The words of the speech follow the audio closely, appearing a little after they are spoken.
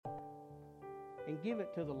and give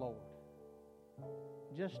it to the Lord.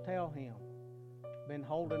 Just tell Him, been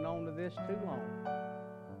holding on to this too long.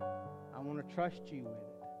 I want to trust you with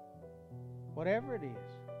it. Whatever it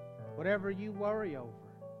is, whatever you worry over,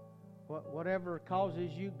 whatever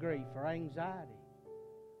causes you grief or anxiety,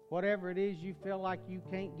 whatever it is you feel like you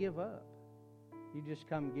can't give up, you just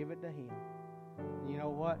come give it to Him. You know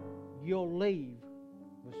what? You'll leave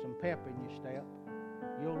with some pep in your step.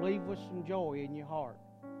 You'll leave with some joy in your heart.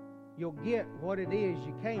 You'll get what it is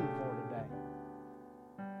you came for today.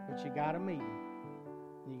 But you got to meet Him.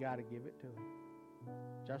 You got to give it to Him.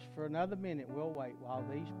 Just for another minute, we'll wait while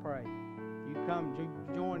these pray. You come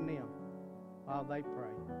join them while they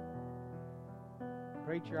pray.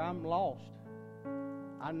 Preacher, I'm lost.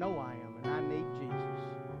 I know I am, and I need Jesus.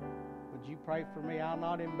 Would you pray for me? I'll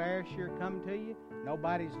not embarrass you or come to you.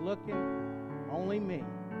 Nobody's looking. Only me.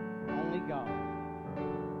 Only God.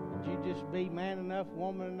 Would you just be man enough,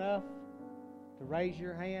 woman enough to raise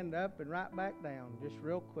your hand up and right back down just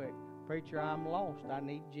real quick? Preacher, I'm lost. I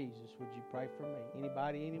need Jesus. Would you pray for me?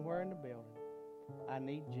 Anybody anywhere in the building? I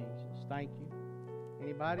need Jesus. Thank you.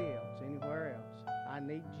 Anybody else? Anywhere else? I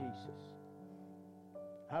need Jesus.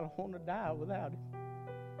 I don't want to die without Him.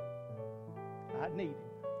 I need Him.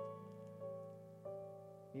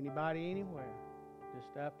 Anybody anywhere?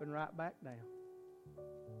 Just up and right back down.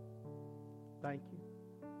 Thank you.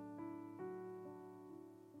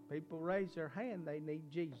 People raise their hand, they need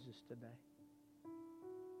Jesus today.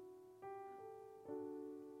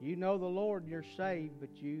 You know the Lord, you're saved, but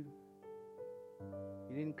you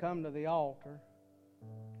didn't come to the altar.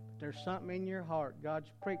 But there's something in your heart. God's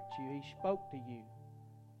pricked you. He spoke to you.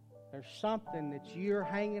 There's something that you're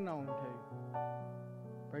hanging on to.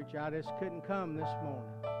 Preacher, I just couldn't come this morning.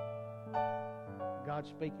 God's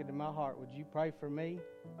speaking to my heart. Would you pray for me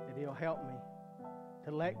that He'll help me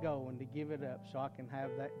to let go and to give it up so I can have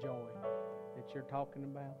that joy that you're talking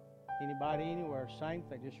about? Anybody anywhere, same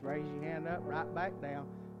thing. Just raise your hand up, right back down.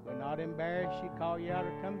 We're not embarrassed you, call you out,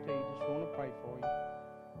 or come to you. Just want to pray for you.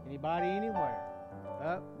 Anybody anywhere,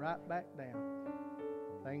 up, right back down.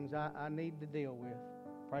 Things I need to deal with.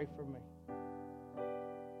 Pray for me.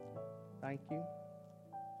 Thank you.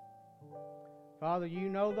 Father, you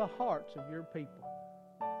know the hearts of your people.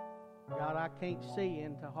 God, I can't see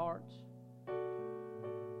into hearts.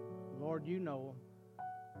 Lord, you know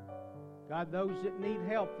them. God, those that need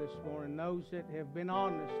help this morning, those that have been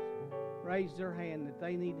honest, raise their hand that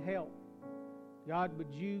they need help. God,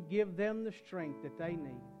 would you give them the strength that they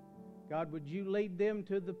need? God, would you lead them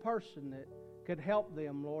to the person that could help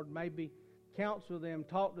them, Lord? Maybe counsel them,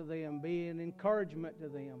 talk to them, be an encouragement to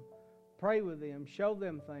them. Pray with them, show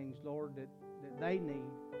them things, Lord, that they need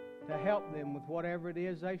to help them with whatever it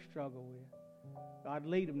is they struggle with. God,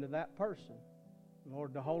 lead them to that person.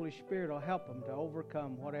 Lord, the Holy Spirit will help them to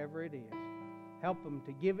overcome whatever it is. Help them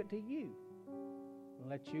to give it to you and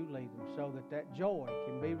let you lead them so that that joy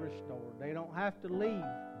can be restored. They don't have to leave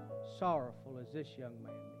sorrowful as this young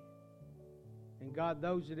man did. And God,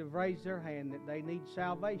 those that have raised their hand that they need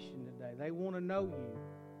salvation today, they want to know you.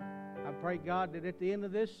 I pray, God, that at the end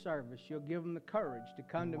of this service, you'll give them the courage to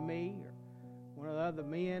come to me or one of the other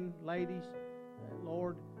men, ladies,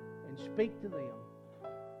 Lord, and speak to them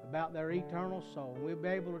about their eternal soul. We'll be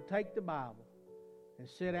able to take the Bible and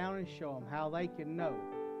sit down and show them how they can know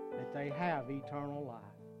that they have eternal life.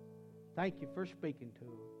 Thank you for speaking to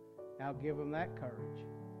them. Now give them that courage.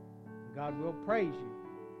 God will praise you.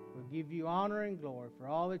 We'll give you honor and glory for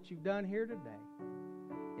all that you've done here today.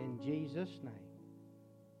 In Jesus' name,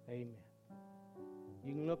 amen.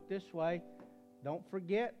 You can look this way. Don't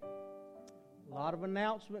forget, a lot of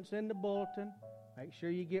announcements in the bulletin. Make sure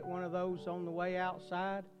you get one of those on the way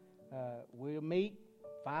outside. We'll meet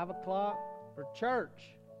 5 o'clock for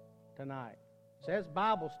church tonight. It says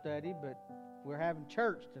Bible study, but we're having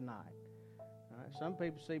church tonight. All right, some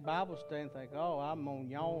people see Bible study and think, oh, I'm on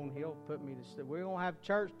yawn. He'll put me to sleep. We're going to have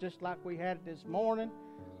church just like we had it this morning.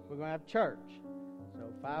 We're going to have church.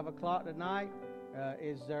 So 5 o'clock tonight.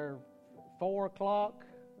 Is there 4 o'clock?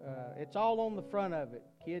 It's all on the front of it.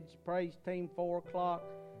 Kids praise team 4 o'clock.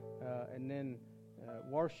 And then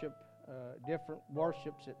worship, different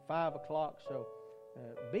worships at 5 o'clock. So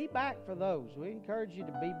be back for those. We encourage you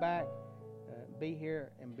to be back, be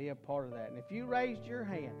here, and be a part of that. And if you raised your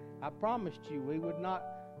hand, I promised you we would not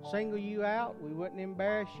single you out. We wouldn't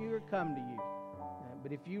embarrass you or come to you.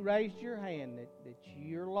 But if you raised your hand that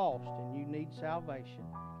you're lost and you need salvation,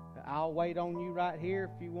 I'll wait on you right here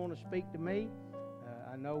if you want to speak to me.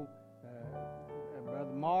 I know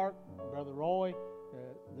Brother Mark, Brother Roy,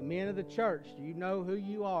 the men of the church, do you know who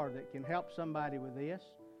you are that can help somebody with this?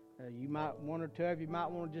 You might, one or two of you might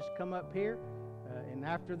want to just come up here and And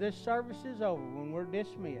after this service is over, when we're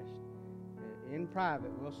dismissed, in private,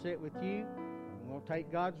 we'll sit with you and we'll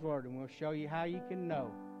take God's Word and we'll show you how you can know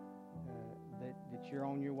that you're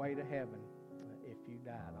on your way to heaven if you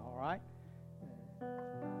died. All right?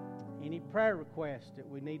 Any prayer requests that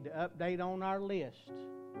we need to update on our list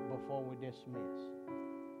before we dismiss?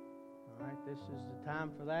 All right, this is the time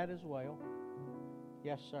for that as well.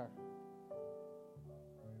 Yes, sir.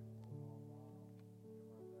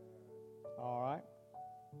 All right.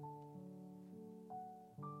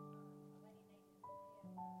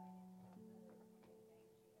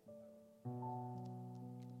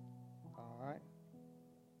 All right.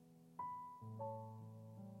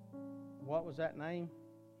 What was that name?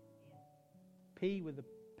 P with a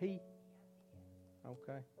P?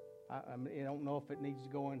 Okay. I don't know if it needs to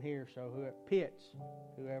go in here, so Pitts,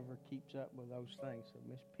 whoever keeps up with those things. So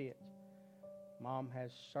Miss Pitts. Mom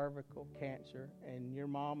has cervical cancer, and your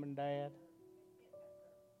mom and dad?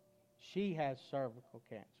 She has cervical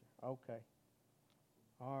cancer. Okay.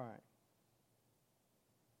 All right.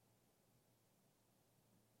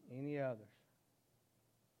 Any others?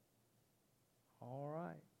 All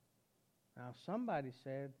right. Now, somebody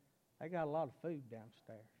said they got a lot of food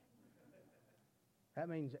downstairs. That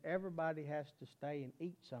means everybody has to stay and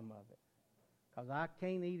eat some of it, because I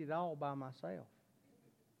can't eat it all by myself.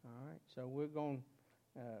 All right, so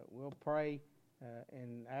we'll pray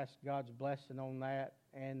and ask God's blessing on that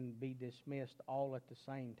and be dismissed all at the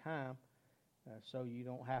same time, so you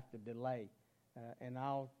don't have to delay. And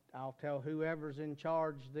I'll tell whoever's in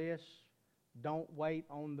charge of this, don't wait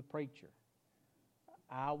on the preacher.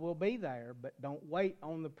 I will be there, but don't wait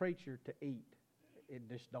on the preacher to eat. It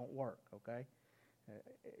just don't work, okay?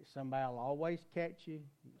 Somebody will always catch you.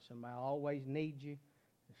 Somebody will always need you.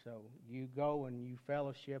 So you go and you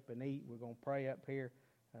fellowship and eat. We're going to pray up here,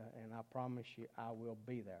 and I promise you I will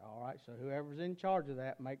be there. All right? So whoever's in charge of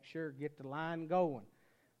that, make sure get the line going.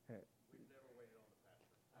 We've never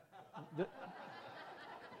waited on the pastor.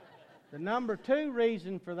 The number 2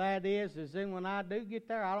 reason for that is then when I do get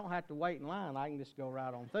there, I don't have to wait in line. I can just go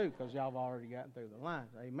right on through because y'all have already gotten through the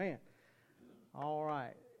lines. Amen. All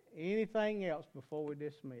right. Anything else before we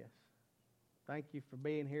dismiss? Thank you for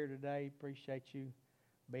being here today. Appreciate you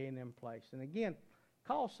being in place. And again,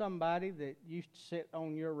 call somebody that used to sit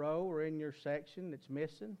on your row or in your section that's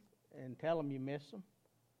missing and tell them you miss them.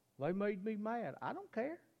 They made me mad. I don't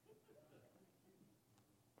care.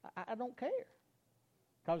 I don't care.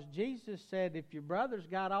 Because Jesus said if your brother's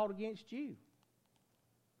got aught against you,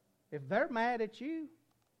 if they're mad at you,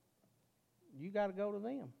 you got to go to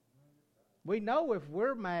them. We know if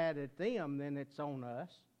we're mad at them, then it's on us.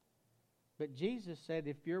 But Jesus said,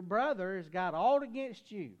 if your brother has got aught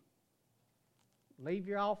against you, leave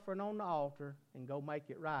your offering on the altar and go make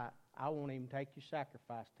it right. I won't even take your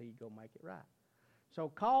sacrifice till you go make it right. So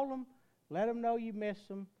call them, let them know you miss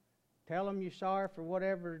them, tell them you're sorry for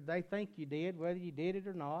whatever they think you did, whether you did it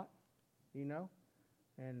or not, you know,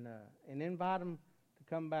 and invite them to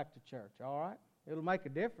come back to church, all right? It'll make a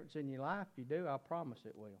difference in your life if you do. I promise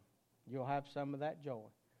it will. You'll have some of that joy.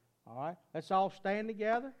 All right? Let's all stand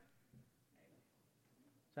together.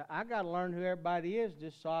 So I got to learn who everybody is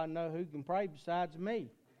just so I know who can pray besides me.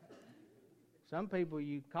 Some people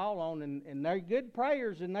you call on, and they're good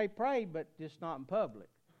prayers, and they pray, but just not in public.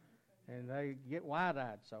 And they get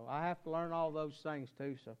wide-eyed. So I have to learn all those things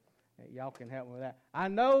too, so y'all can help me with that. I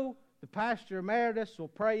know the pastor emeritus will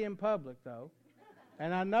pray in public, though.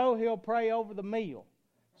 And I know he'll pray over the meal.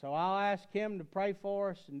 So I'll ask him to pray for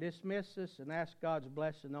us and dismiss us and ask God's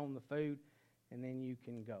blessing on the food, and then you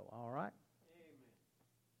can go. All right?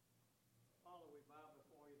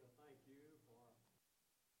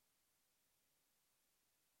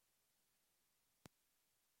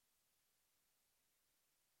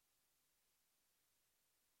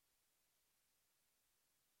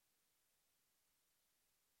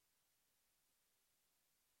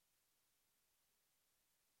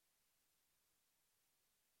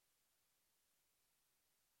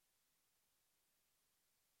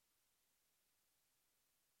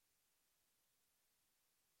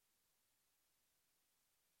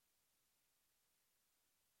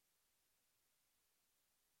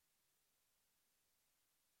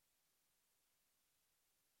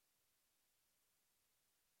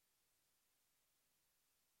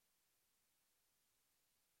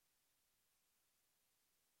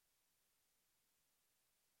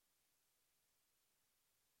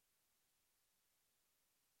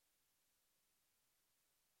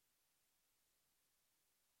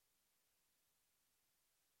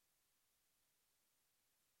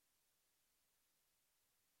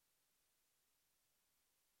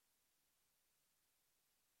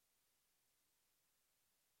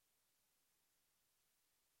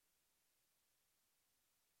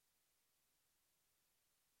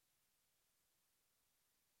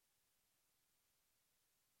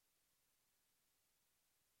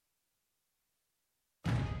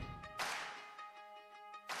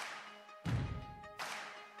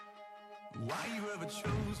 Why you ever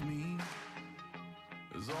chose me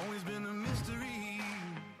has always been a mystery.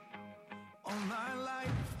 All my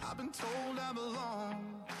life I've been told I belong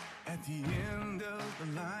at the end of the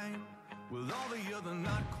line, with all the other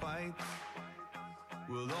not quite,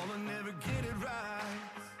 with all that never get it right.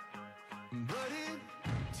 But it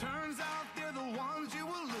turns out they're the ones you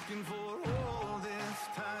were looking for all this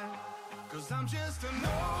time. 'Cause I'm just a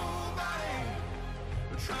nobody,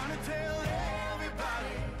 trying to tell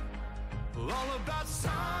everybody all about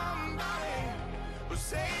somebody who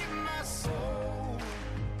saved my soul.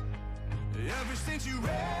 Ever since you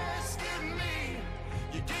rescued me,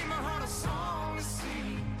 you gave my heart a song to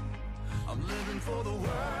sing. I'm living for the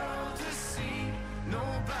world to see,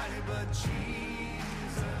 nobody but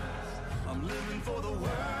Jesus. I'm living for the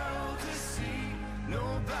world to see,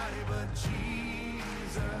 nobody but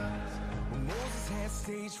Jesus. When Moses had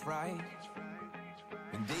stage fright,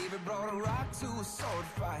 and David brought a rock to a sword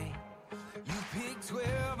fight, you picked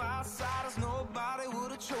 12 outsiders nobody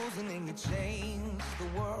would have chosen, and you changed the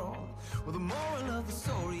world. Well, the moral of the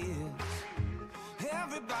story is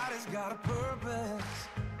everybody's got a purpose.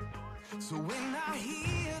 So when I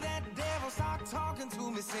hear that devil start talking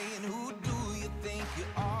to me, saying, who do you think you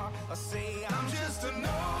are? I say, I'm just a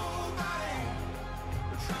nobody,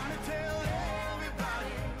 trying to tell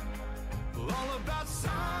everybody all about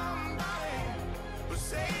somebody who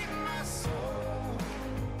saved my soul.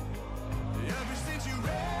 Ever since you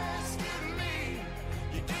rescued me,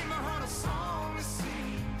 you gave my heart a song to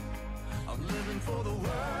sing. I'm living for the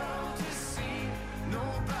world to see,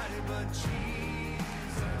 nobody but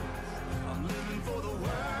Jesus. I'm living for the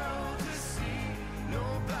world to see,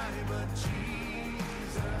 nobody but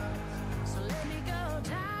Jesus. So let me go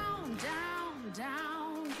down, down,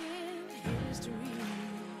 down in history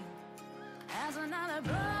as another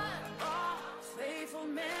blood-bought, faithful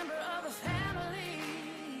member of the family.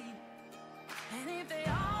 And if they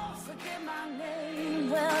all forget my name,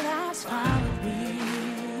 well, that's fine with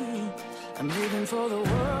me. I'm living for the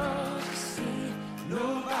world to see,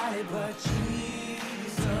 nobody but Jesus.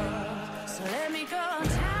 So let me go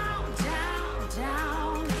down, down,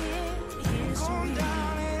 down in history. go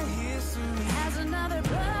down in history. As another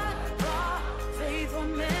blood-bought, faithful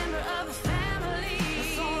member of the family.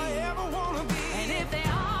 That's all I ever wanna be. And if they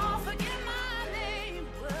all forget my name,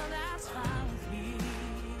 well, that's fine with me.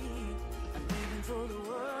 I'm living for the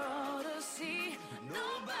world to see,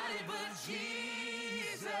 nobody but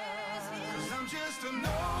Jesus. 'Cause I'm just a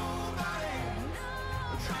nobody,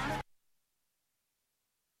 trying to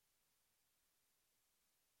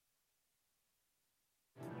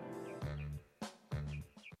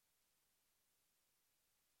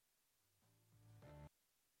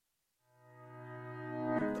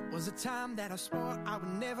There was a time that I swore I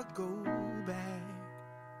would never go back.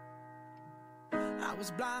 I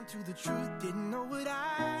was blind to the truth, didn't know what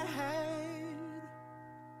I had.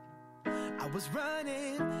 I was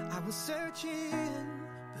running, I was searching,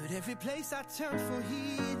 but every place I turned for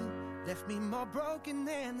healing left me more broken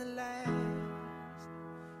than the last.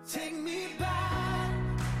 Take me back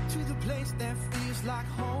to the place that feels like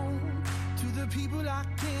home, to the people I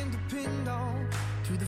can depend on.